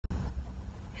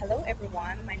Hello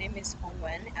everyone, my name is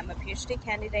Hongwen. I'm a PhD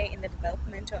candidate in the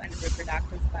Developmental and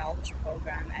Reproductive Biology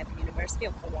program at the University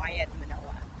of Hawaii at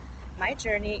Manoa. My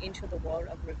journey into the world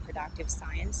of reproductive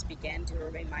science began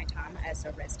during my time as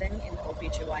a resident in the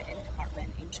OBGYN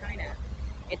department in China.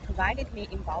 It provided me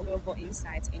invaluable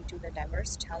insights into the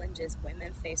diverse challenges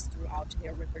women face throughout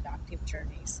their reproductive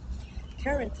journeys.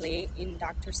 Currently, in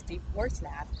Dr. Steve Ward's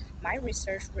lab, my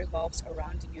research revolves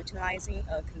around utilizing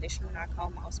a conditional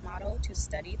knockout mouse model to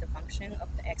study the function of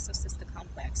the exocyst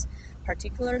complex,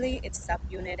 particularly its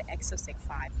subunit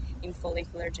exocyst-5 in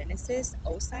folliculogenesis,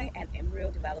 oocyte, and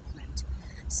embryo development.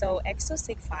 So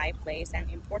exocyst-5 plays an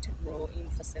important role in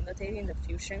facilitating the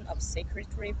fusion of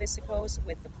secretory vesicles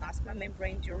with the plasma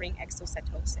membrane during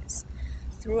exocytosis.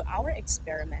 Through our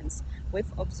experiments,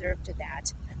 we've observed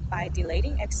that by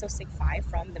deleting exocyst-5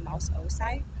 from the mouse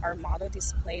oocyte, our model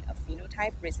displayed a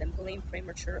phenotype resembling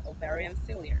premature ovarian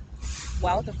failure.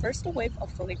 While the first wave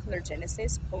of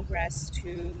folliculogenesis progressed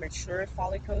to mature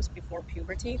follicles before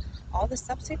puberty, all the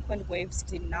subsequent waves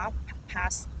did not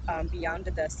pass beyond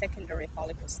the secondary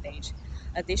follicle stage.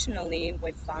 Additionally,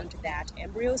 we found that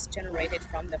embryos generated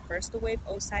from the first wave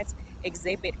oocytes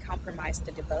exhibit compromised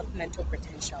developmental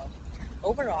potential.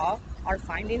 Overall, our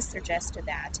findings suggest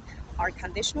that our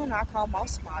conditional knockout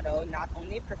mouse model not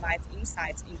only provides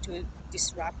insights into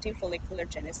disruptive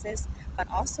folliculogenesis, but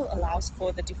also allows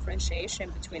for the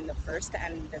differentiation between the first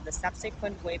and the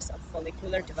subsequent waves of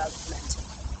follicular development.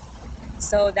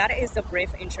 So that is a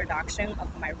brief introduction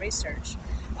of my research.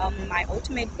 My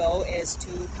ultimate goal is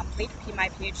to complete my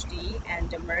PhD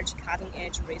and merge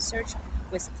cutting-edge research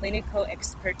with clinical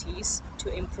expertise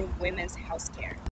to improve women's healthcare.